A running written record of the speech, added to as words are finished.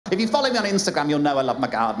If you follow me on Instagram, you'll know I love my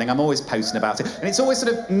gardening. I'm always posting about it. And it's always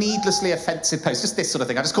sort of needlessly offensive posts, just this sort of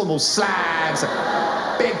thing. I just call them all slags,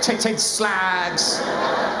 big-titted slags.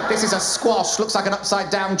 This is a squash, looks like an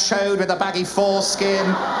upside-down chode with a baggy foreskin.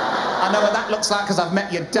 I know what that looks like because I've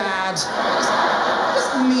met your dad.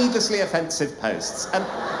 Just needlessly offensive posts. And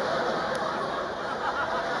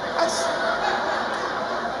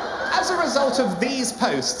as a result of these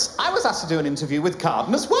posts, I was asked to do an interview with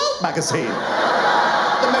Gardener's World magazine.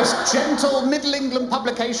 The most gentle Middle England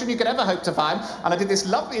publication you could ever hope to find. And I did this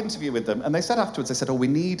lovely interview with them. And they said afterwards, they said, oh, we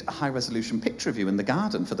need a high-resolution picture of you in the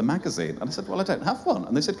garden for the magazine. And I said, well, I don't have one.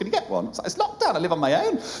 And they said, can you get one? I was like, it's locked down, I live on my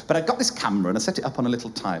own. But I got this camera and I set it up on a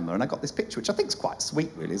little timer and I got this picture, which I think is quite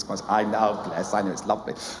sweet, really. It's quite, I know, bless, I know it's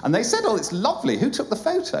lovely. And they said, oh, it's lovely. Who took the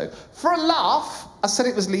photo? For a laugh, I said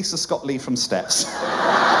it was Lisa Scott-Lee from Steps.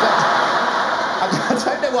 I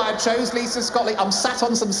don't know why I chose Lisa Scott-Lee. I'm sat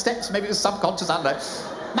on some steps, maybe it was subconscious, I don't know.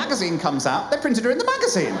 Magazine comes out, they printed her in the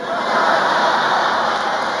magazine.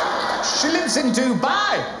 She lives in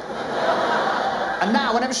Dubai. And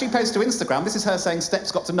now, whenever she posts to Instagram, this is her saying Steps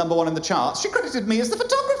got to #1 in the charts. She credited me as the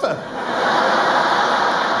photographer.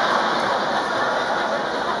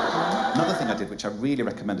 Another thing I did, which I really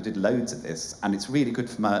recommend, I did loads of this, and it's really good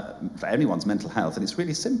for anyone's mental health, and it's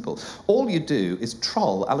really simple. All you do is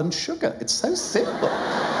troll Alan Sugar. It's so simple.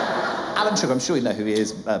 Alan Sugar, I'm sure you know who he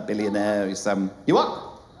is, a billionaire. He's, you what?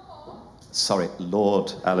 Sorry,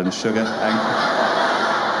 Lord Alan Sugar.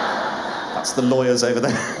 That's the lawyers over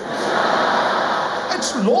there.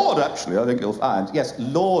 It's Lord, actually, I think you'll find. Yes,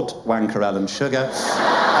 Lord Wanker Alan Sugar.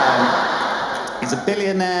 He's a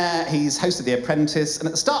billionaire, he's hosted The Apprentice, and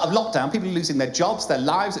at the start of lockdown, people were losing their jobs, their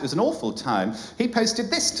lives, it was an awful time. He posted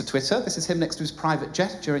this to Twitter. This is him next to his private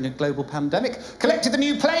jet during a global pandemic. Collected the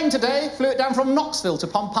new plane today, flew it down from Knoxville to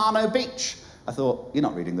Pompano Beach. I thought, you're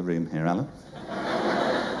not reading the room here, Alan.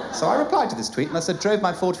 So I replied to this tweet and I said, drove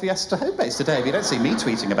my Ford Fiesta home base today, but you don't see me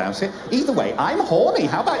tweeting about it. Either way, I'm horny,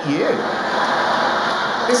 how about you?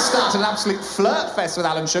 This started an absolute flirt fest with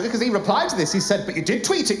Alan Sugar because he replied to this. He said, but you did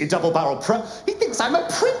tweet it, you double-barrel pro. He thinks I'm a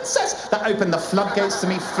princess. That opened the floodgates to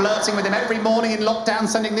me flirting with him every morning in lockdown,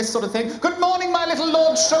 sending this sort of thing. Good morning, my little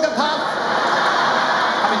Lord Sugar Puff.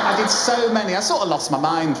 I mean, I did so many. I sort of lost my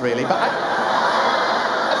mind, really, but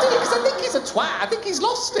I did it because I think he's a twat. I think he's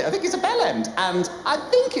lost it. I think he's a bellend. And I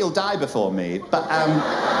think he'll die before me, but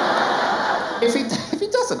if he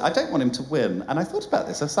doesn't, I don't want him to win. And I thought about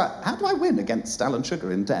this. I was like, how do I win against Alan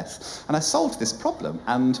Sugar in death? And I solved this problem.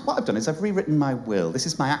 And what I've done is I've rewritten my will. This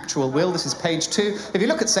is my actual will. This is page 2. If you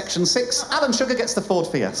look at section 6, Alan Sugar gets the Ford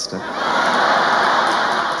Fiesta.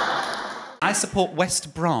 I support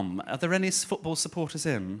West Brom. Are there any football supporters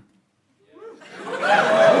in?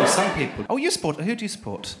 Oh, some people. Oh, you support... Who do you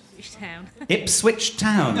support? Ipswich Town. Ipswich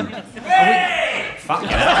Town. Hey! Fuck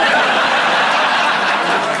yeah.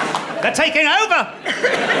 They're taking over!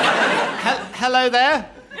 Hello there.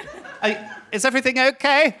 Is everything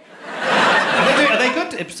okay? Are they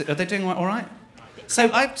good? Are they doing all right? So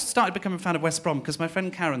I started becoming a fan of West Brom because my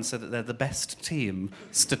friend Karen said that they're the best team,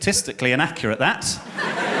 statistically inaccurate that.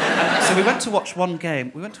 So we went to watch one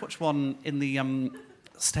game. We went to watch one in the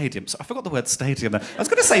stadium. So I forgot the word stadium there. I was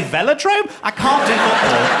going to say velodrome. I can't do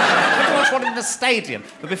football. We went to watch one in the stadium.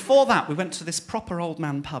 But before that, we went to this proper old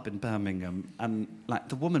man pub in Birmingham, and like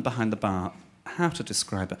the woman behind the bar, how to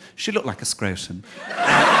describe her? She looked like a scrotum.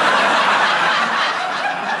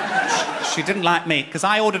 She didn't like me, because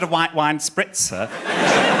I ordered a white wine spritzer.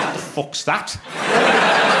 What the fuck's that?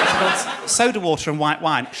 Soda water and white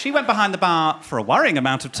wine. She went behind the bar for a worrying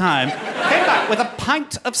amount of time, came back with a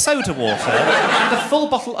pint of soda water and a full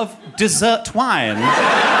bottle of dessert wine.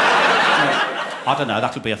 I don't know,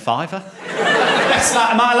 that'll be a £5. Best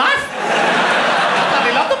night of my life. I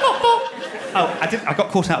bloody love the football. Oh, I got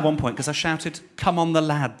caught out at one point because I shouted, "Come on the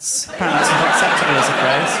lads." Apparently that's not acceptable as a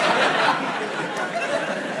phrase.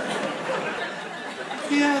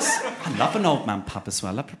 Yes. I love an old man pub as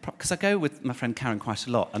well, because I go with my friend Karen quite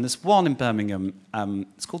a lot, and there's one in Birmingham,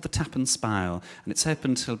 it's called the Tap and Spile, and it's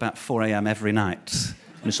open till about 4 a.m. every night.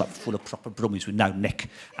 And it's like full of proper brummies with no neck.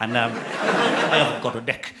 And I haven't got a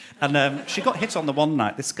neck. And she got hit on the one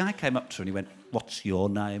night. This guy came up to her and he went, "What's your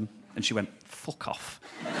name?" And she went, "Fuck off."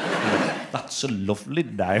 He went, "That's a lovely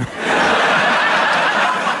name."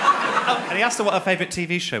 And he asked her what her favourite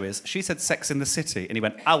TV show is. She said Sex in the City. And he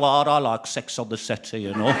went, "Oh, well, I like Sex on the City,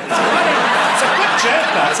 you know." It's a good joke,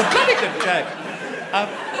 that. It's a bloody good joke.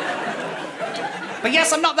 But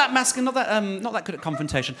yes, I'm not that masculine, not that good at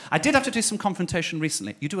confrontation. I did have to do some confrontation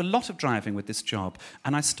recently. You do a lot of driving with this job,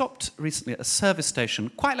 and I stopped recently at a service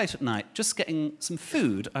station quite late at night, just getting some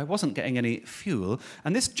food. I wasn't getting any fuel,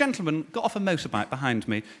 and this gentleman got off a motorbike behind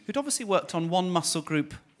me, who'd obviously worked on one muscle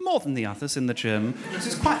group more than the others in the gym. This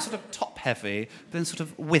is quite sort of top-heavy, then sort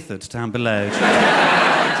of withered down below.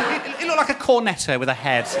 It looked like a cornetto with a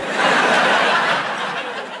head.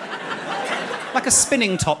 Like a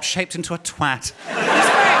spinning top shaped into a twat.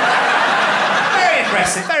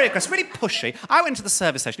 Very aggressive, really pushy. I went to the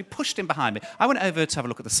service station, he pushed in behind me. I went over to have a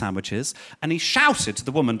look at the sandwiches, and he shouted to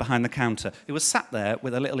the woman behind the counter, who was sat there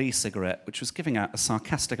with a little e-cigarette, which was giving out a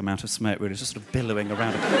sarcastic amount of smoke, really, just sort of billowing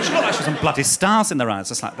around her. She looked like she was on bloody stars in their eyes,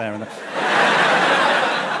 just like there. And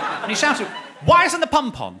he shouted, "Why isn't the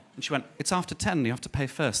pump on?" And she went, "It's after 10, you have to pay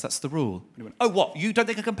first, that's the rule." And he went, "Oh, what, you don't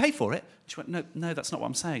think I can pay for it?" She went, no, that's not what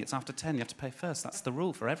I'm saying. It's after 10, you have to pay first. That's the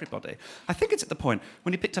rule for everybody. I think it's at the point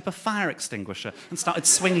when he picked up a fire extinguisher and started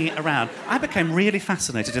swinging it around. I became really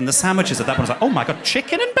fascinated in the sandwiches at that point. I was like, oh my God,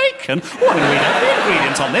 chicken and bacon? Oh, I'm going to read the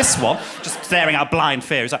ingredients on this one. Just staring out blind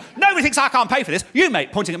fear. He's like, nobody thinks I can't pay for this. You,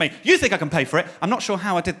 mate, pointing at me. You think I can pay for it? I'm not sure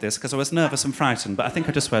how I did this because I was nervous and frightened, but I think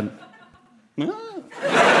I just went,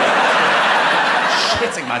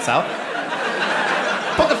 shitting myself.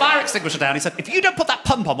 Put the fire extinguisher down. He said, if you don't put that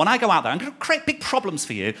pump on when I go out there, I'm going to create big problems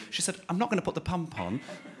for you. She said, I'm not going to put the pump on.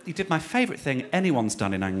 He did my favourite thing anyone's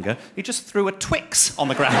done in anger. He just threw a Twix on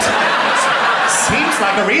the ground. Seems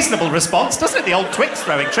like a reasonable response, doesn't it? The old Twix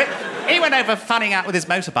throwing trick. He went over fanning out with his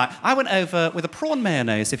motorbike. I went over with a prawn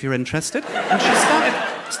mayonnaise, if you're interested. And she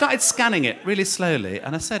started scanning it really slowly.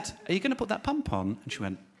 And I said, are you going to put that pump on? And she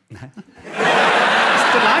went, no.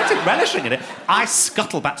 Delighted, relishing in it. I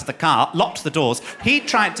scuttled back to the car, locked the doors. He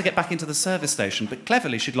tried to get back into the service station, but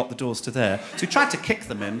cleverly she'd locked the doors to there. So he tried to kick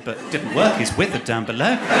them in, but it didn't work. He's withered down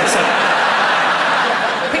below. So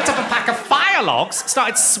picked up a pack of fire logs,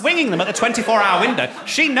 started swinging them at the 24-hour window.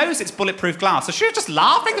 She knows it's bulletproof glass, so she was just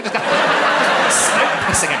laughing. Just smoke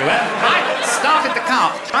pissing everywhere. I started the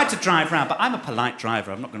car, tried to drive round, but I'm a polite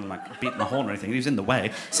driver. I'm not going to beat my horn or anything. He was in the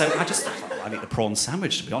way. So I just thought, well, I need a prawn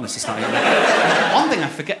sandwich, to be honest. It's not even one thing I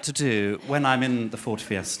forget to do when I'm in the Ford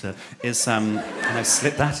Fiesta is, and I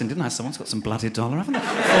slipped that in, didn't I? Someone's got some bloody dollar, haven't they?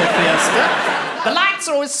 Ford Fiesta. The lights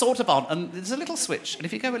are always sort of on, and there's a little switch, and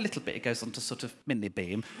if you go a little bit, it goes on to sort of mini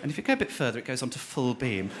beam, and if you go a bit further, it goes on to full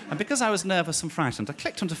beam. And because I was nervous and frightened, I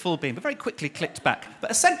clicked onto full beam, but very quickly clicked back, but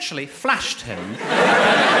essentially flashed him.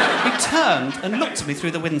 He turned and looked at me through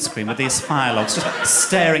the windscreen with these fire logs, just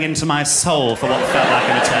staring into my soul for what felt like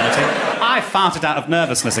an eternity. I farted out of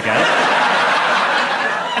nervousness again.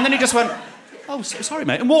 And then he just went, oh, sorry,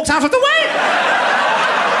 mate, and walked out of the way.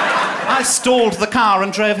 I stalled the car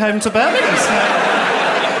and drove home to Birmingham.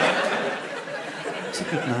 It's a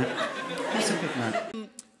good night. It's a good night.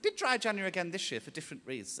 Did dry January again this year for different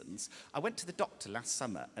reasons. I went to the doctor last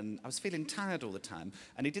summer and I was feeling tired all the time,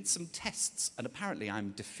 and he did some tests, and apparently I'm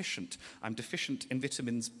deficient. I'm deficient in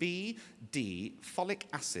vitamins B, D, folic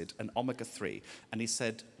acid and omega-3. And he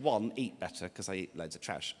said, one, eat better, because I eat loads of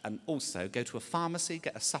trash, and also go to a pharmacy,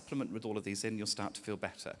 get a supplement with all of these in, you'll start to feel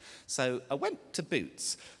better. So I went to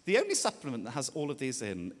Boots. The only supplement that has all of these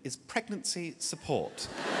in is pregnancy support.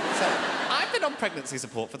 So I've been on pregnancy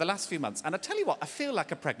support for the last few months, and I tell you what, I feel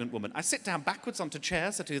like a pregnant woman. I sit down backwards onto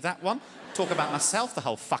chairs, I do that one, talk about myself the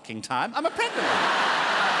whole fucking time. I'm a pregnant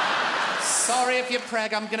woman. Sorry if you're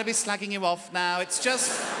preg, I'm going to be slagging you off now. It's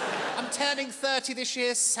just, I'm turning 30 this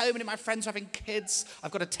year, so many of my friends are having kids.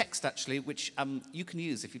 I've got a text, actually, which you can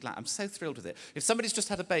use if you'd like. I'm so thrilled with it. If somebody's just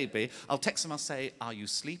had a baby, I'll text them, I'll say, are you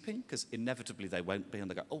sleeping? Because inevitably they won't be, and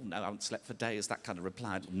they go, oh no, I haven't slept for days, that kind of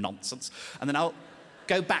reply, nonsense. And then I'll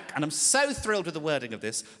go back, and I'm so thrilled with the wording of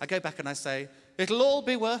this, I go back and I say, it'll all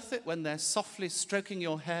be worth it when they're softly stroking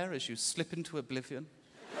your hair as you slip into oblivion.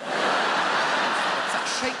 It's like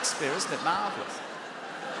Shakespeare, isn't it? Marvellous.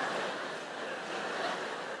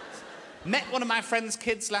 Met one of my friend's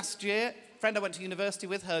kids last year. Friend I went to university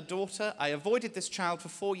with, her daughter. I avoided this child for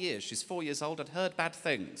 4 years. She's 4 years old. I'd heard bad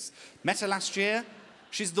things. Met her last year.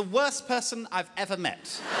 She's the worst person I've ever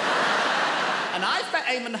met. And I've met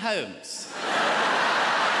Eamon Holmes.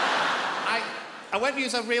 I won't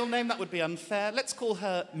use her real name, that would be unfair. Let's call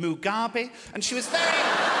her Mugabe. And she was very...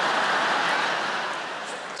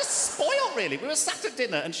 just spoiled, really. We were sat at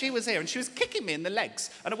dinner, and she was here, and she was kicking me in the legs.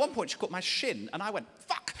 And at one point, she caught my shin, and I went,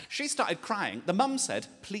 fuck! She started crying. The mum said,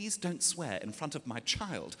 please don't swear in front of my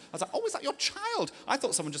child. I was like, oh, is that your child? I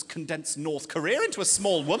thought someone just condensed North Korea into a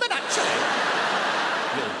small woman, actually.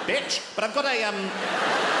 Little bitch. But I've got a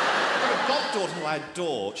goddaughter who I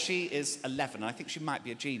adore, she is 11, and I think she might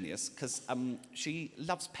be a genius, because she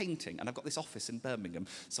loves painting, and I've got this office in Birmingham,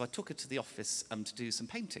 so I took her to the office to do some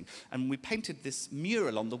painting, and we painted this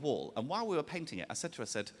mural on the wall, and while we were painting it, I said to her, I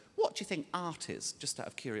said, what do you think art is, just out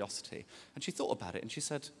of curiosity? And she thought about it, and she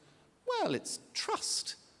said, well, it's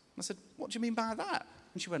trust. And I said, what do you mean by that?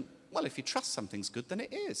 And she went, well, if you trust something's good, then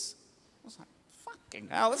it is. I was like, fucking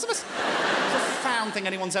hell, that's the most profound thing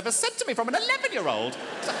anyone's ever said to me from an 11-year-old.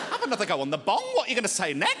 Have another go on the bong, what are you going to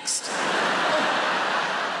say next?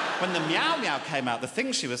 When the meow meow came out, the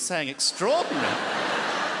thing she was saying, extraordinary.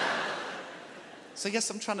 So yes,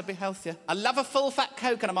 I'm trying to be healthier. I love a full fat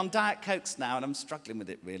Coke, and I'm on Diet Cokes now, and I'm struggling with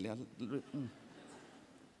it, really.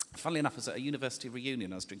 Funnily enough, I was at a university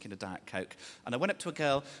reunion, I was drinking a Diet Coke, and I went up to a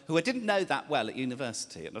girl who I didn't know that well at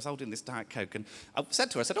university, and I was holding this Diet Coke, and I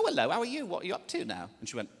said to her, I said, oh, hello, how are you? What are you up to now? And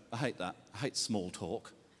she went, I hate that. I hate small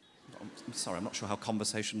talk. I'm sorry, I'm not sure how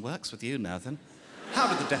conversation works with you now, then. How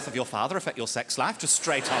did the death of your father affect your sex life? Just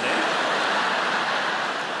straight on in.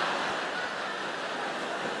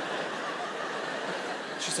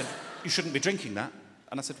 She said, you shouldn't be drinking that.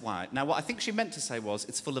 And I said, why? Now, what I think she meant to say was,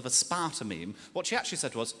 it's full of aspartame. What she actually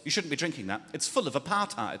said was, you shouldn't be drinking that. It's full of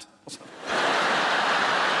apartheid.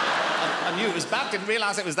 I knew it was bad, didn't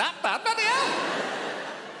realise it was that bad, bloody hell.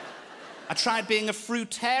 I tried being a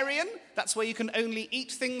fruitarian. That's where you can only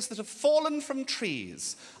eat things that have fallen from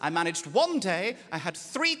trees. I managed one day, I had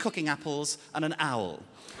 3 cooking apples and an owl.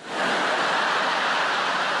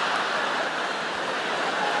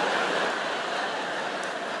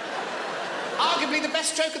 Arguably the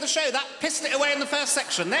best joke of the show. That pissed it away in the first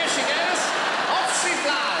section. There she goes. Off she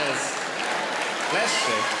flies. Bless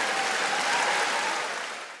you.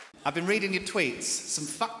 I've been reading your tweets. Some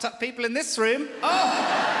fucked up people in this room.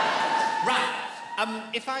 Oh! Right.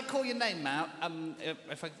 If I call your name out,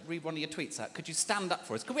 if I read one of your tweets out, could you stand up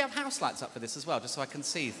for us? Could we have house lights up for this as well, just so I can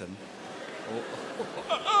see them?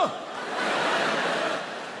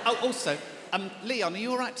 Oh, also, Leon, are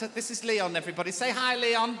you all right to... This is Leon, everybody. Say hi,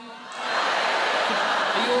 Leon.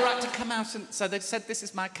 Are you all right to come out and... So they said, this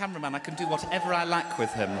is my cameraman. I can do whatever I like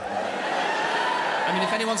with him. I mean,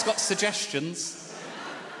 if anyone's got suggestions...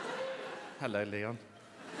 Hello, Leon.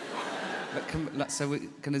 So we're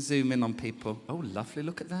going to zoom in on people. Oh, lovely,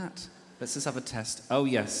 look at that. Let's just have a test. Oh,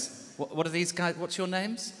 yes. What are these guys? What's your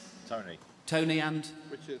names? Tony. Tony and?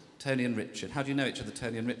 Richard. Tony and Richard. How do you know each other,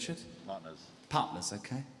 Tony and Richard? Partners. Partners,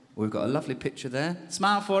 OK. Well, we've got a lovely picture there.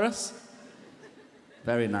 Smile for us.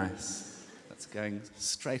 Very nice. That's going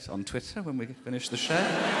straight on Twitter when we finish the show.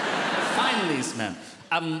 Find these men.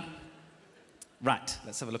 Right,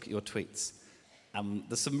 let's have a look at your tweets.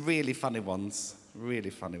 There's some really funny ones. Really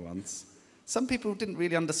funny ones. Some people didn't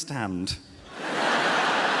really understand.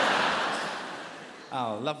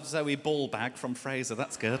 Oh, love Zoe Ballbag from Fraser,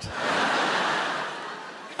 that's good.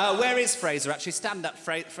 Oh, where is Fraser, actually? Stand up,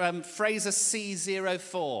 from Fraser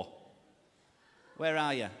C04. Where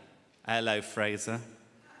are you? Hello, Fraser.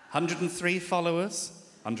 103 followers.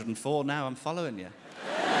 104 now, I'm following you.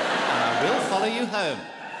 And I will follow you home.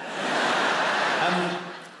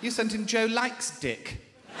 You sent in Joe Likes Dick.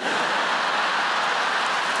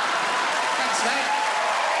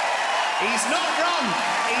 He's not wrong.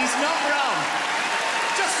 He's not wrong.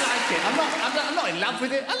 Just like it. I'm not in love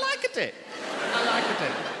with it. I like a dick. I like a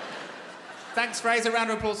dick. Thanks, Fraser.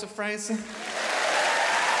 Round of applause for Fraser.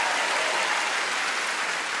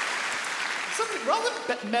 Something wrong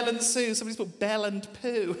with Mel and Sue. Somebody's put Bell and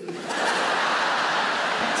Pooh.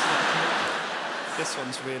 This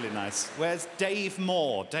one's really nice. Where's Dave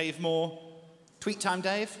Moore? Dave Moore. Tweet time,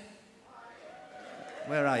 Dave?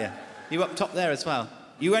 Where are you? You up top there as well?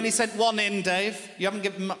 You only sent one in, Dave. You haven't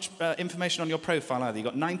given much information on your profile either. You've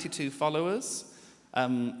got 92 followers.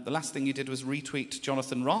 The last thing you did was retweet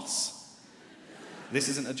Jonathan Ross. This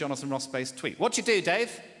isn't a Jonathan Ross-based tweet. What do you do,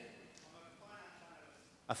 Dave?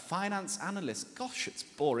 A finance analyst. Gosh, it's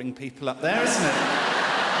boring people up there, isn't it?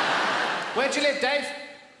 Where do you live, Dave?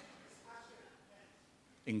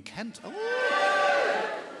 In Kent. Oh.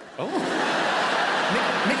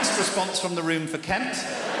 Oh. Mixed response from the room for Kent.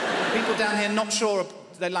 People down here not sure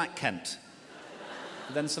they like Kent.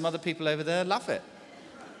 But then some other people over there love it.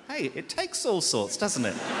 Hey, it takes all sorts, doesn't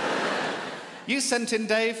it? You sent in,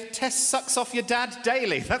 Dave, Tess sucks off your dad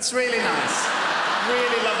daily. That's really nice.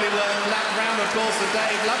 Really lovely work. Round of applause for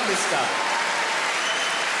Dave. Lovely stuff.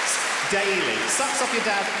 Daily. Sucks off your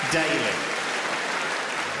dad daily.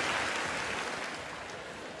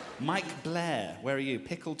 Mike Blair, where are you?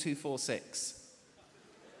 Pickle246.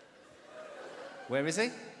 Where is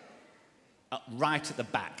he? Right at the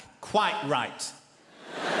back. Quite right.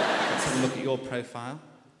 Let's have a look at your profile.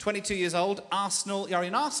 22 years old, Arsenal. You're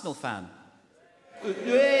an Arsenal fan.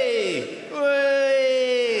 Way!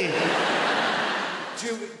 Way! Do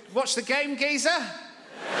you watch the game, geezer?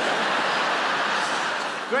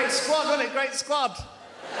 Great squad, wasn't it? Great squad.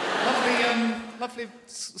 Lovely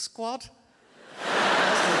squad.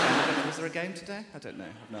 Was there a game today? I don't know. I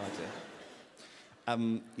have no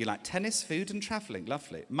idea. You like tennis, food and travelling.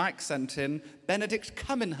 Lovely. Mike sent in Benedict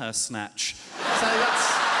Cumminhurst snatch. So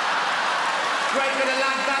that's great bit of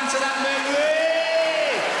lad banter, that man.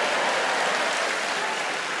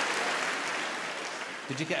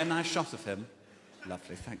 Did you get a nice shot of him?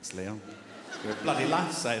 Lovely. Thanks, Leon. You're a bloody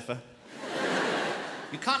lifesaver.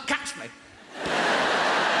 You can't catch me.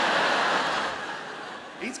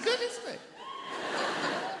 He's good, isn't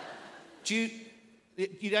he?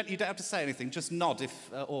 You don't have to say anything. Just nod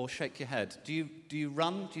or shake your head. Do you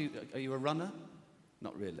run? Are you a runner?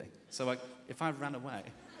 Not really. So if I ran away.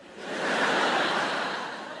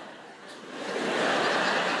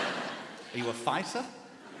 Are you a fighter?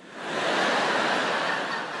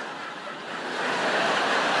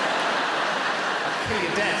 I'll kill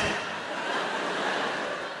you dead.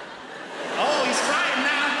 Oh, he's frightened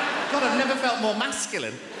now. God, I've never felt more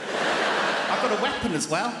masculine. I've got a weapon as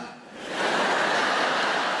well.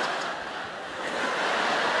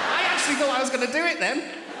 I actually thought I was going to do it then.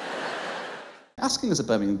 Asking as a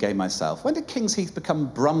Birmingham gay myself, when did King's Heath become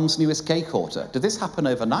Brum's newest gay quarter? Did this happen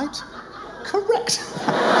overnight? Correct.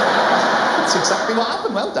 That's exactly what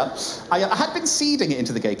happened. Well done. I had been seeding it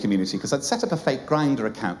into the gay community because I'd set up a fake Grindr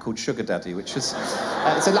account called Sugar Daddy, which was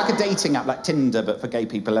so like a dating app like Tinder but for gay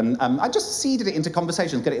people. And I just seeded it into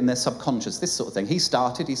conversations, get it in their subconscious, this sort of thing. He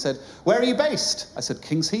started. He said, "Where are you based?" I said,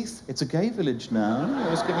 "King's Heath. It's a gay village now." I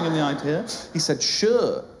was giving him the idea. He said,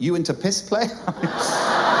 "Sure. You into piss play?"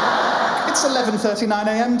 It's 11:39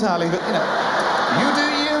 a.m., darling, but you know, you do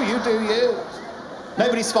you, you do you.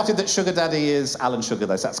 Nobody spotted that Sugar Daddy is Alan Sugar,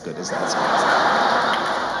 though, so that's good, isn't it? That's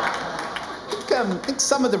good. I think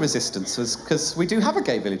some of the resistance was because we do have a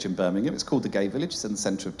gay village in Birmingham. It's called the Gay Village. It's in the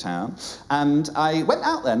centre of town. And I went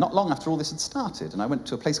out there not long after all this had started, and I went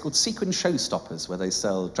to a place called Sequin Showstoppers, where they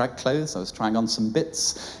sell drag clothes. I was trying on some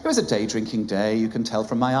bits. It was a day-drinking day, you can tell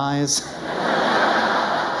from my eyes.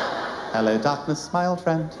 Hello, darkness, my old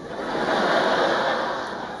friend.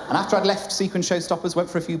 And after I'd left Sequin Showstoppers, went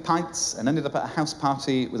for a few pints and ended up at a house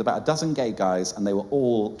party with about a dozen gay guys, and they were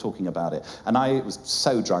all talking about it. And I was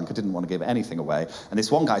so drunk, I didn't want to give anything away. And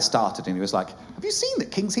this one guy started, and he was like, "Have you seen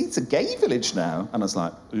that King's Heath's a gay village now?" And I was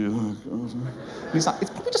like, "Yeah." And he's like,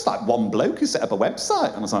 "It's probably just like one bloke who set up a website."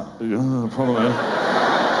 And I was like, "Yeah, probably."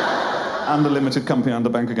 And a limited company and a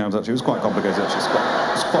bank account, actually. It was quite complicated, actually.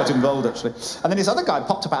 It was quite involved, actually. And then this other guy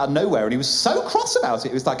popped up out of nowhere, and he was so cross about it.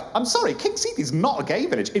 He was like, "I'm sorry, King's Heath is not a gay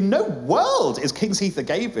village. In no world is King's Heath a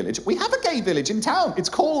gay village. We have a gay village in town. It's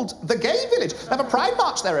called the Gay Village. They have a pride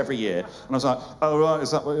march there every year." And I was like, "Oh, right,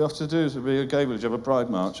 is that what you have to do to be a gay village? You have a pride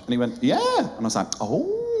march?" And he went, "Yeah." And I was like, "Oh."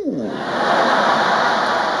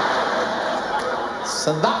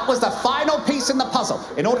 So that was the final piece in the puzzle.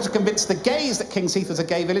 In order to convince the gays that King's Heath was a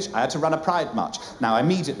gay village, I had to run a pride march. Now,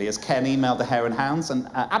 immediately, as Ken emailed the Hare and Hounds, and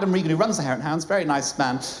Adam Regan, who runs the Hare and Hounds, very nice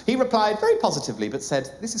man, he replied very positively, but said,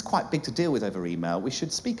 "This is quite big to deal with over email. We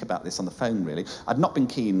should speak about this on the phone, really." I'd not been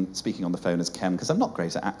keen speaking on the phone as Ken, because I'm not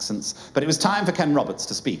great at accents, but it was time for Ken Roberts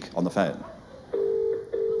to speak on the phone.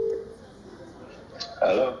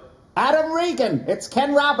 Hello? Adam Regan, it's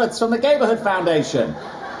Ken Roberts from the Gayborhood Foundation.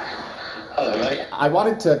 Hello, mate. I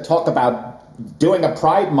wanted to talk about doing a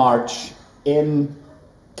pride march in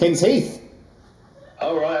King's Heath.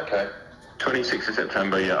 Oh, right, okay. 26th of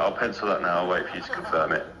September, yeah, I'll pencil that now. I'll wait for you to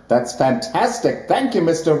confirm it. That's fantastic. Thank you,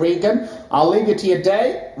 Mr. Regan. I'll leave you to your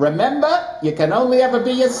day. Remember, you can only ever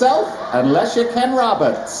be yourself unless you're Ken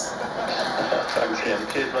Roberts. Thanks, Ken.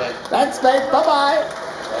 Cheers, mate. Thanks, mate. Bye-bye.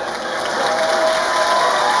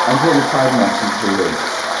 I'm doing a pride march in 3 weeks.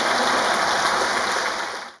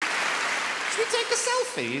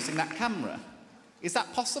 Using that camera. Is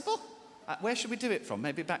that possible? Where should we do it from?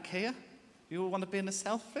 Maybe back here? You all want to be in a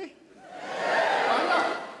selfie?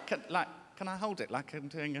 Why not? Can I hold it like I'm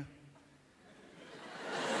doing a...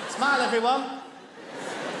 Smile, everyone.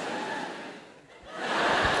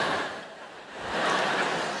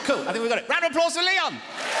 Cool, I think we've got it. Round of applause for Leon.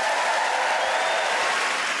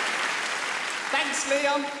 Thanks,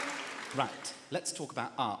 Leon. Right, let's talk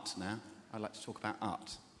about art now. I'd like to talk about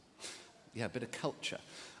art. Yeah, a bit of culture.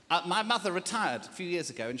 My mother retired a few years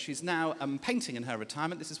ago, and she's now painting in her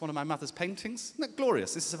retirement. This is one of my mother's paintings. Isn't that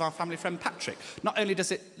glorious? This is of our family friend Patrick. Not only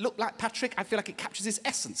does it look like Patrick, I feel like it captures his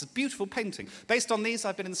essence. A beautiful painting. Based on these,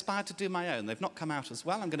 I've been inspired to do my own. They've not come out as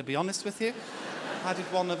well, I'm going to be honest with you. I did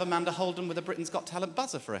one of Amanda Holden with a Britain's Got Talent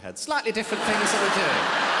buzzer for a head. Slightly different things that we're doing.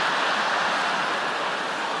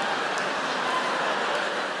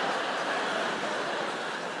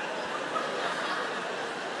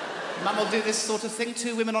 Mum will do this sort of thing,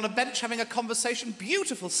 two women on a bench having a conversation,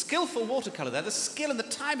 beautiful, skillful watercolour there, the skill and the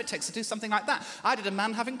time it takes to do something like that. I did a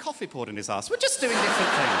man having coffee poured in his arse. We're just doing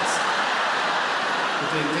different things.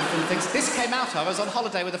 We're doing different things. This came out of, I was on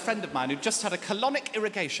holiday with a friend of mine who just had a colonic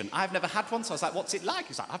irrigation. I've never had one, so I was like, what's it like?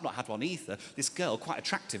 He's like, I've not had one either. This girl, quite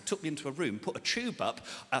attractive, took me into a room, put a tube up.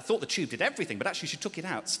 I thought the tube did everything, but actually she took it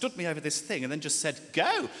out, stood me over this thing, and then just said,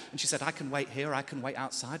 go. And she said, I can wait here, I can wait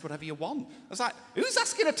outside, whatever you want. I was like, who's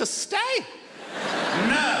asking her to stay?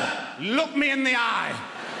 No, look me in the eye.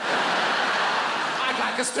 I'd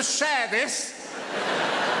like us to share this.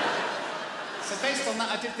 So based on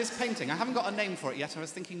that, I did this painting. I haven't got a name for it yet. I was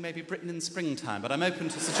thinking maybe Britain in springtime, but I'm open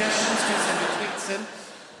to suggestions. Do send me tweets in.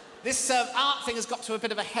 This art thing has got to a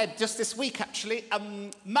bit of a head just this week, actually.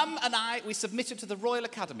 Mum and I, we submitted to the Royal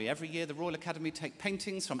Academy. Every year, the Royal Academy take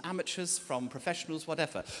paintings from amateurs, from professionals,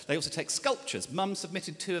 whatever. They also take sculptures. Mum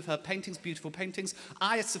submitted 2 of her paintings, beautiful paintings.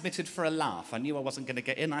 I submitted for a laugh. I knew I wasn't going to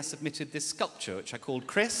get in. I submitted this sculpture, which I called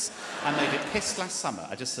Chris. I made it pissed last summer.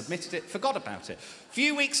 I just submitted it, forgot about it. A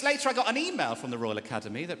few weeks later, I got an email from the Royal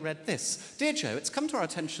Academy that read this. Dear Joe, it's come to our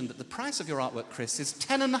attention that the price of your artwork, Chris, is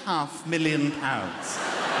 £10.5 million.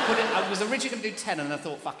 I was originally going to do 10 and I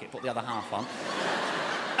thought, fuck it, put the other half on.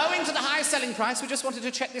 Owing to the high selling price, we just wanted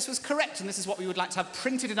to check this was correct, and this is what we would like to have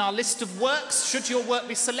printed in our list of works, should your work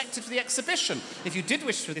be selected for the exhibition. If you did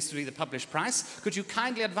wish for this to be the published price, could you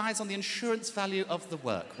kindly advise on the insurance value of the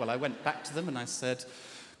work? Well, I went back to them and I said,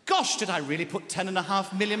 gosh, did I really put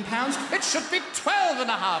 £10.5 million? It should be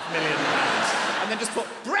 £12.5 million. And then just put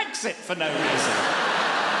Brexit for no reason.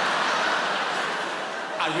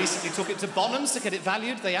 I recently took it to Bonhams to get it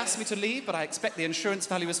valued. They asked me to leave, but I expect the insurance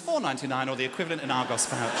value is $4.99 or the equivalent in Argos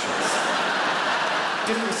vouchers.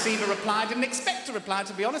 Didn't receive a reply, didn't expect a reply,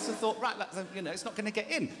 to be honest. I thought, right, you know, it's not going to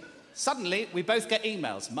get in. Suddenly, we both get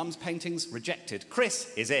emails. Mum's paintings rejected.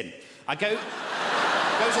 Chris is in. I go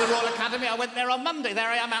to the Royal Academy. I went there on Monday. There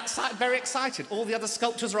I am outside, very excited. All the other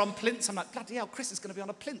sculptures are on plinths. I'm like, bloody hell, Chris is going to be on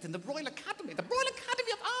a plinth in the Royal Academy. The Royal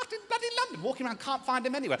Academy of Art in bloody London. Walking around, can't find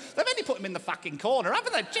him anywhere. They've only put him in the fucking corner,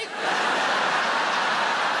 haven't they? Gee.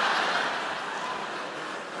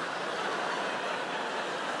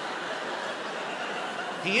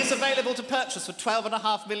 He is available to purchase for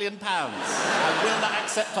 £12.5 million. I will not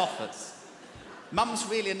accept offers. Mum's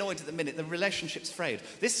really annoyed at the minute. The relationship's frayed.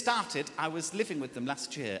 This started, I was living with them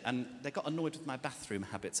last year, and they got annoyed with my bathroom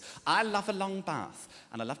habits. I love a long bath,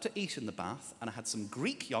 and I love to eat in the bath, and I had some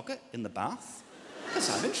Greek yoghurt in the bath, because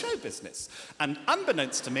I'm in show business. And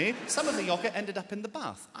unbeknownst to me, some of the yoghurt ended up in the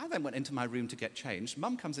bath. I then went into my room to get changed.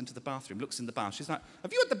 Mum comes into the bathroom, looks in the bath. She's like,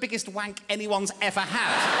 have you had the biggest wank anyone's ever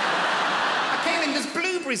had? I came in, there's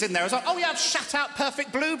blueberries in there. I was like, oh yeah, I've shat out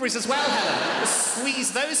perfect blueberries as well, Helen. Just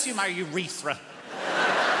squeeze those through my urethra.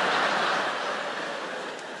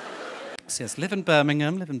 Yes, live in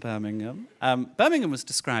Birmingham. Birmingham was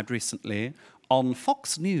described recently on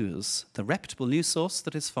Fox News, the reputable news source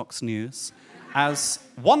that is Fox News, as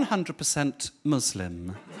 100%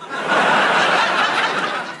 Muslim.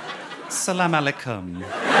 Salam alaikum.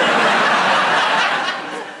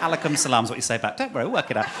 Alaikum salam is what you say back. Don't worry, we'll work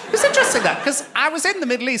it out. It's interesting that, because I was in the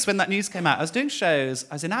Middle East when that news came out. I was doing shows.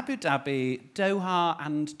 I was in Abu Dhabi, Doha,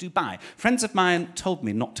 and Dubai. Friends of mine told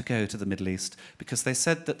me not to go to the Middle East because they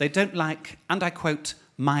said that they don't like, and I quote,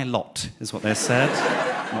 my lot, is what they said.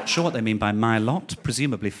 Not sure what they mean by my lot.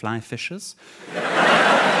 Presumably fly fishers.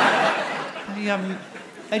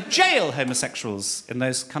 They jail homosexuals in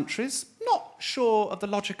those countries. Not sure of the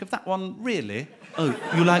logic of that one, really. Oh,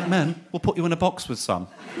 you like men? We'll put you in a box with some.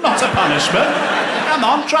 Not a punishment. Come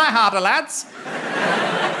on, try harder, lads.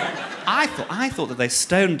 I thought that they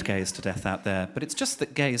stoned gays to death out there, but it's just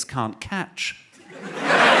that gays can't catch.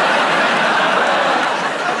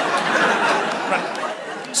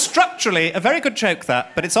 Right. Structurally, a very good joke,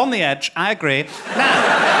 that, but it's on the edge. I agree.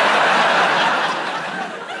 Now...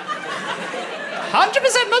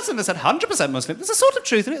 100% Muslim. They said 100% Muslim. There's a sort of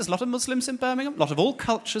truth in it. There's a lot of Muslims in Birmingham, a lot of all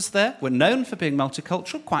cultures there. We're known for being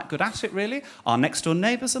multicultural, quite good at it, really. Our next-door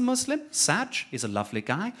neighbour's a Muslim. Saj, he's a lovely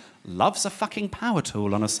guy. Loves a fucking power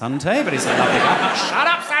tool on a Sunday, but he's a lovely guy. Shut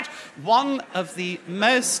up, Saj! One of the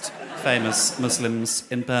most famous Muslims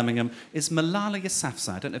in Birmingham is Malala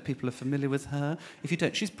Yousafzai. I don't know if people are familiar with her. If you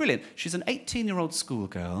don't, she's brilliant. She's an 18-year-old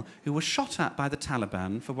schoolgirl who was shot at by the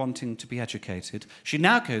Taliban for wanting to be educated. She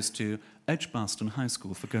now goes to Edgbaston High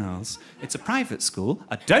School for Girls. It's a private school.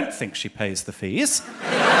 I don't think she pays the fees.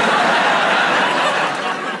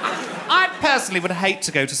 I personally would hate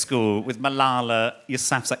to go to school with Malala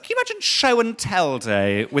Yousafzai. Can you imagine show and tell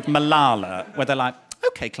day with Malala, where they're like,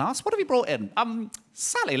 OK, class, what have you brought in?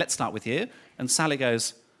 Sally, let's start with you. And Sally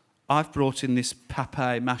goes, I've brought in this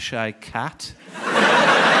papier-mâché cat.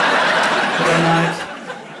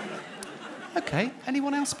 OK,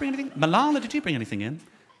 anyone else bring anything? Malala, did you bring anything in?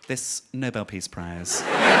 This Nobel Peace Prize.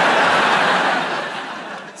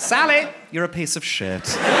 Sally, you're a piece of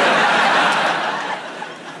shit.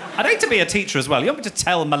 I'd hate to be a teacher as well. You want me to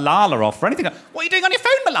tell Malala off for anything? What are you doing on your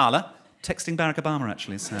phone, Malala? Texting Barack Obama,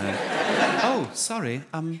 actually, so... Oh, sorry.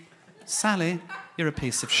 Sally, you're a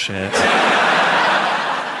piece of shit.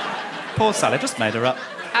 Poor Sally, just made her up.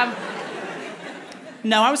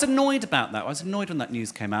 No, I was annoyed about that. I was annoyed when that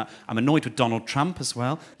news came out. I'm annoyed with Donald Trump as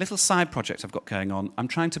well. Little side project I've got going on. I'm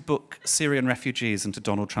trying to book Syrian refugees into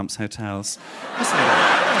Donald Trump's hotels. What's going on?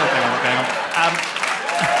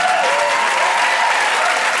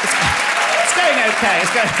 It's going okay.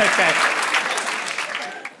 It's going okay.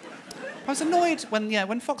 I was annoyed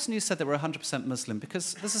when Fox News said that we're 100% Muslim,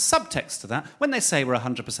 because there's a subtext to that. When they say we're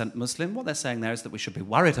 100% Muslim, what they're saying there is that we should be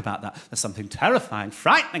worried about that. There's something terrifying,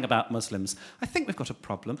 frightening about Muslims. I think we've got a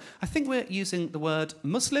problem. I think we're using the word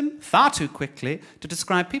Muslim far too quickly to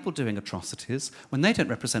describe people doing atrocities when they don't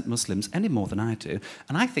represent Muslims any more than I do.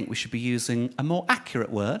 And I think we should be using a more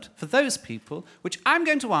accurate word for those people, which I'm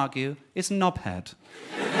going to argue is knobhead.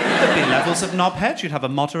 There'd be levels of knobhead. You'd have a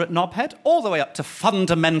moderate knobhead, all the way up to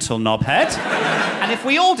fundamental knobhead. And if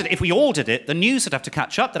we all did it, the news would have to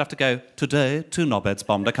catch up. They'd have to go, today, 2 knobheads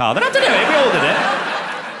bombed a car. They'd have to do it if we all did it.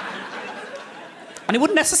 And it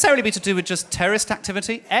wouldn't necessarily be to do with just terrorist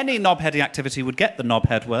activity. Any knobheady activity would get the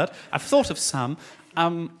knobhead word. I've thought of some.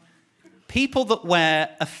 People that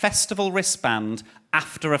wear a festival wristband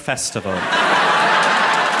after a festival.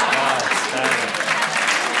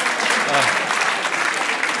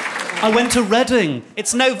 I went to Reading.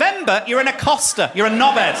 It's November, you're in a Costa, you're a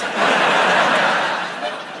knobhead.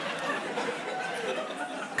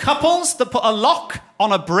 Couples that put a lock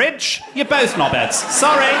on a bridge, you're both knobheads.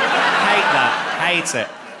 Sorry, hate that, hate it.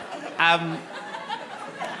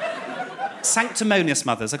 Sanctimonious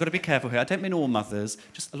mothers, I've got to be careful here. I don't mean all mothers,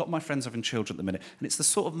 just a lot of my friends are having children at the minute, and it's the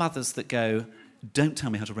sort of mothers that go, don't tell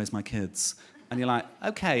me how to raise my kids. And you're like,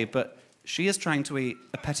 OK, but she is trying to eat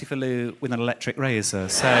a petit filou with an electric razor,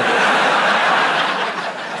 so...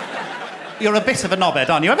 You're a bit of a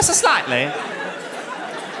knobhead, aren't you? Ever so slightly.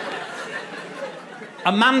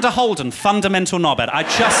 Amanda Holden, fundamental knobhead. I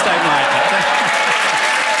just don't like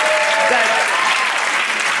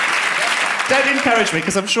it. Don't encourage me,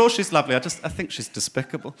 because I'm sure she's lovely. I think she's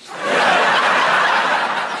despicable.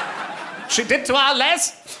 She did to our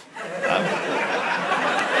Les.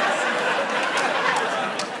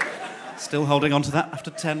 Still holding on to that after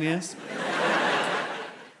 10 years.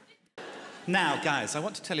 Now, guys, I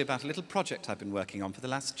want to tell you about a little project I've been working on for the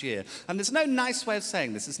last year. And there's no nice way of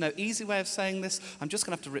saying this. There's no easy way of saying this. I'm just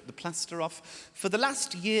going to have to rip the plaster off. For the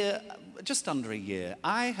last year, just under a year,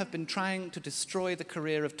 I have been trying to destroy the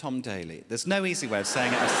career of Tom Daley. There's no easy way of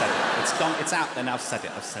saying it. I've said it. It's gone. It's out there now. I've said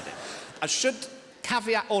it. I should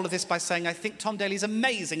caveat all of this by saying I think Tom Daley's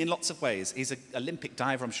amazing in lots of ways. He's an Olympic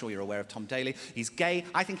diver. I'm sure you're aware of Tom Daley. He's gay.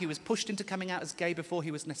 I think he was pushed into coming out as gay before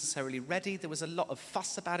he was necessarily ready. There was a lot of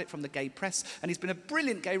fuss about it from the gay press, and he's been a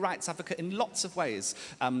brilliant gay rights advocate in lots of ways.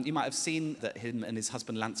 You might have seen that him and his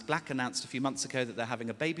husband Lance Black announced a few months ago that they're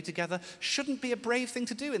having a baby together. Shouldn't be a brave thing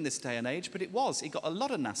to do in this day and age, but it was. He got a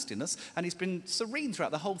lot of nastiness, and he's been serene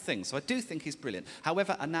throughout the whole thing, so I do think he's brilliant.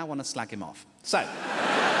 However, I now want to slag him off. So...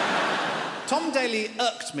 Tom Daley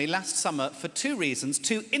irked me last summer for 2 reasons,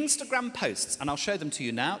 2 Instagram posts, and I'll show them to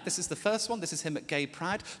you now. This is the first one. This is him at Gay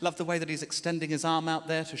Pride. Love the way that he's extending his arm out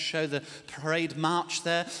there to show the parade march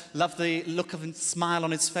there. Love the look of a smile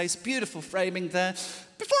on his face. Beautiful framing there.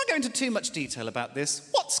 Before I go into too much detail about this,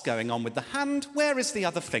 what's going on with the hand? Where is the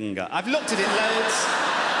other finger? I've looked at it loads.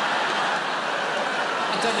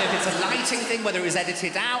 I don't know if it's a lighting thing, whether it was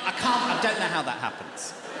edited out. I don't know how that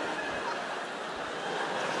happens.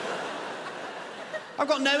 I've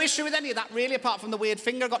got no issue with any of that, really, apart from the weird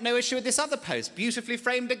finger. I've got no issue with this other post. Beautifully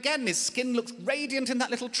framed again. His skin looks radiant in that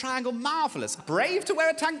little triangle. Marvellous. Brave to wear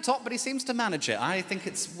a tank top, but he seems to manage it. I think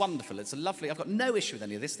it's wonderful. It's a lovely... I've got no issue with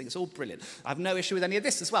any of this. I think it's all brilliant. I have no issue with any of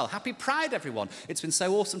this as well. Happy Pride, everyone. It's been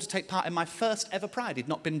so awesome to take part in my first ever Pride. He'd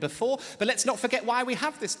not been before, but let's not forget why we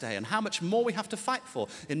have this day and how much more we have to fight for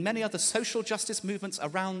in many other social justice movements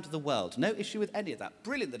around the world. No issue with any of that.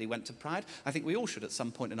 Brilliant that he went to Pride. I think we all should at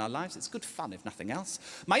some point in our lives. It's good fun, if nothing else.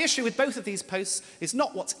 banks. My issue with both of these posts is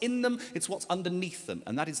not what's in them, it's what's underneath them,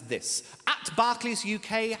 and that is this. At Barclays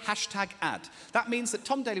UK, #ad. That means that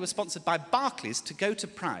Tom Daley was sponsored by Barclays to go to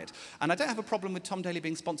Pride. And I don't have a problem with Tom Daley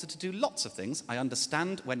being sponsored to do lots of things. I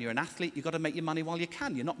understand when you're an athlete, you've got to make your money while you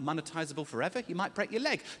can. You're not monetizable forever. You might break your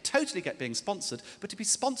leg. Totally get being sponsored. But to be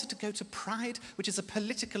sponsored to go to Pride, which is a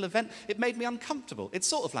political event, it made me uncomfortable. It's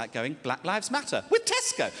sort of like going Black Lives Matter with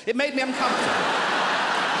Tesco. It made me uncomfortable.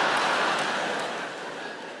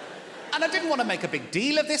 And I didn't want to make a big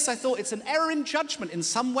deal of this. I thought it's an error in judgment in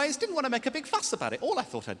some ways. Didn't want to make a big fuss about it. All I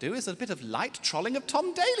thought I'd do is a bit of light trolling of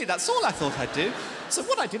Tom Daley. That's all I thought I'd do. So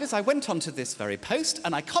what I did is I went onto this very post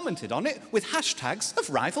and I commented on it with hashtags of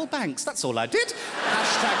rival banks. That's all I did.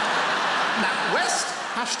 Hashtag NatWest,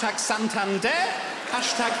 hashtag Santander,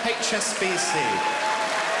 hashtag HSBC.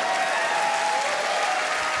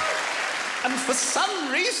 And for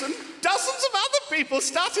some reason, dozens of other people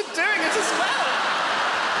started doing it as well.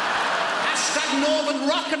 Hashtag Northern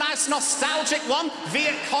Rock, a nice nostalgic one.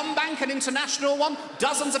 Vietcom Bank, an international one.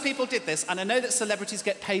 Dozens of people did this, and I know that celebrities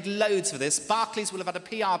get paid loads for this. Barclays will have had a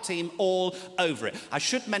PR team all over it. I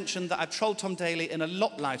should mention that I trolled Tom Daley in a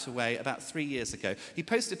lot lighter way about 3 years ago. He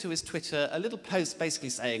posted to his Twitter a little post basically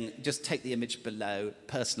saying, just take the image below,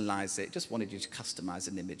 personalise it. Just wanted you to customise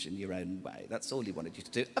an image in your own way. That's all he wanted you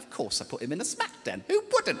to do. Of course, I put him in a smack den. Who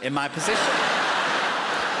wouldn't in my position?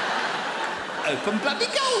 Open bloody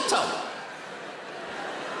goal, Tom.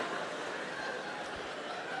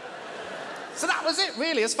 So that was it,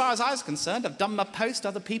 really, as far as I was concerned. I've done my post,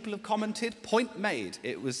 other people have commented, point made.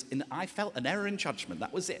 I felt an error in judgment,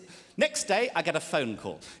 that was it. Next day, I get a phone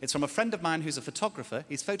call. It's from a friend of mine who's a photographer.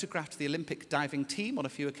 He's photographed the Olympic diving team on a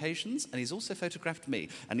few occasions, and he's also photographed me.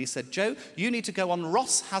 And he said, Joe, you need to go on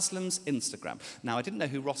Ross Haslam's Instagram. Now, I didn't know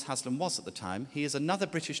who Ross Haslam was at the time. He is another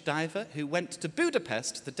British diver who went to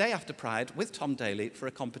Budapest the day after Pride with Tom Daley for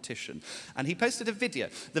a competition. And he posted a video.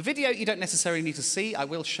 The video you don't necessarily need to see. I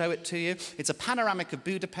will show it to you. It's a panoramic of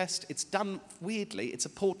Budapest. It's done weirdly. It's a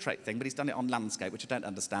portrait thing, but he's done it on landscape, which I don't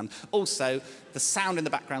understand. Also, the sound in the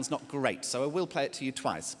background's not great, so I will play it to you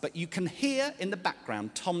twice. But you can hear in the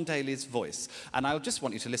background Tom Daley's voice, and I just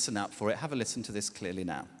want you to listen out for it. Have a listen to this clearly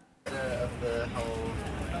now. Of the whole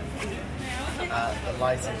the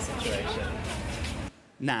lighting situation.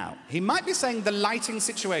 Now, he might be saying the lighting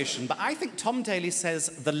situation, but I think Tom Daley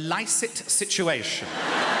says the Lycett situation.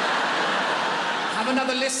 Have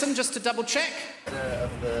another listen just to double check.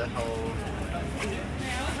 Of the whole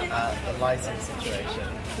the lighting situation.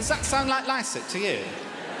 Does that sound like Lycett to you?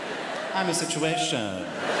 I'm a situation.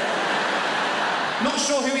 Not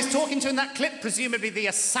sure who he's talking to in that clip, presumably the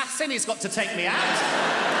assassin he's got to take me out.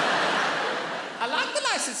 I like the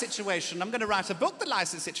Lycett situation. I'm going to write a book, The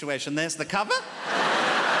Lycett Situation. There's the cover.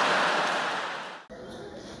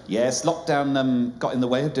 Yes, lockdown got in the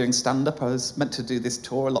way of doing stand-up. I was meant to do this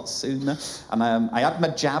tour a lot sooner. And I had my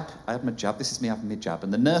jab. This is me having my jab.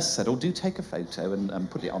 And the nurse said, oh, do take a photo and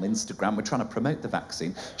put it on Instagram. We're trying to promote the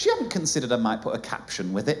vaccine. She hadn't considered I might put a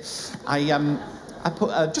caption with it.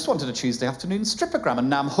 I just wanted a Tuesday afternoon strippogram, and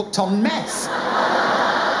now I'm hooked on meth.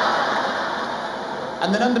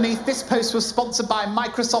 And then underneath, this post was sponsored by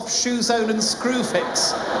Microsoft Shoe Zone and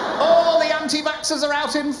Screwfix. All the anti-vaxxers are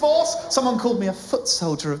out in force. Someone called me a foot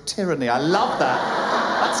soldier of tyranny. I love that.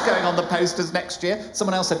 That's going on the posters next year.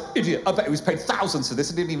 Someone else said, idiot, I bet he was paid thousands for this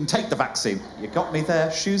and didn't even take the vaccine. You got me there.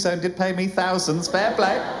 Shoe Zone did pay me thousands. Fair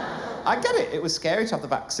play. I get it. It was scary to have the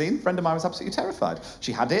vaccine. A friend of mine was absolutely terrified.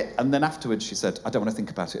 She had it, and then afterwards she said, I don't want to think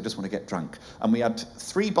about it. I just want to get drunk. And we had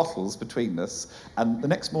 3 bottles between us. And the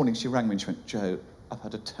next morning she rang me and she went, Joe, I've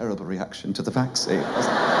had a terrible reaction to the vaccine. I was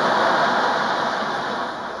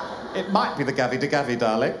like, it might be the gavi-de-gavi,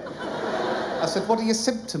 darling. I said, what are your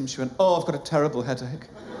symptoms? She went, oh, I've got a terrible headache.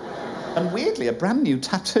 And weirdly, a brand new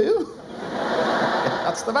tattoo.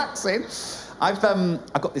 That's the vaccine. I've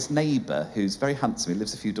got this neighbour who's very handsome. He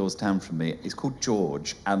lives a few doors down from me. He's called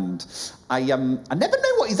George, and I never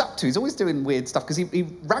know what he's up to. He's always doing weird stuff, because he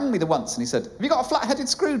rang me the once and he said, have you got a flat-headed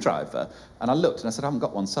screwdriver? And I looked and I said, I haven't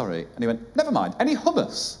got one, sorry. And he went, never mind, any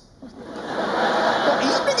hummus? What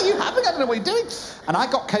evening are you having? I don't know what you're doing. And I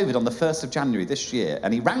got COVID on the 1st of January this year,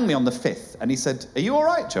 and he rang me on the 5th, and he said, are you all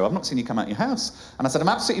right, Joe? I've not seen you come out of your house. And I said, I'm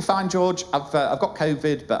absolutely fine, George. I've got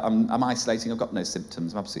COVID, but I'm isolating. I've got no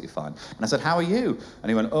symptoms. I'm absolutely fine. And I said, how are you?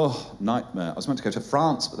 And he went, oh, nightmare. I was meant to go to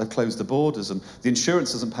France, but they've closed the borders, and the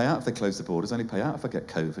insurance doesn't pay out if they close the borders, only pay out if I get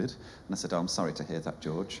COVID. And I said, oh, I'm sorry to hear that,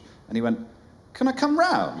 George. And he went, can I come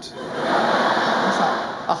round? I was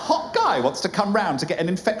like, a hot guy wants to come round to get an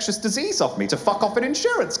infectious disease off me to fuck off an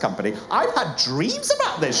insurance company. I've had dreams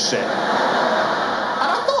about this shit. And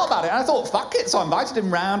I thought about about it. And I thought, fuck it. So I invited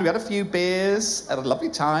him round. We had a few beers, had a lovely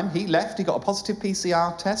time. He left. He got a positive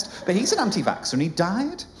PCR test. But he's an anti-vaxxer and he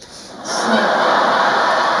died.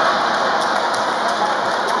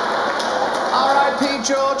 R.I.P.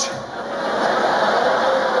 George.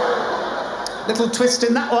 Little twist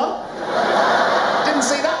in that one. Didn't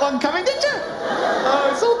see that one coming, did you? Oh,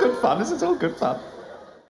 it's all good fun. This is all good fun.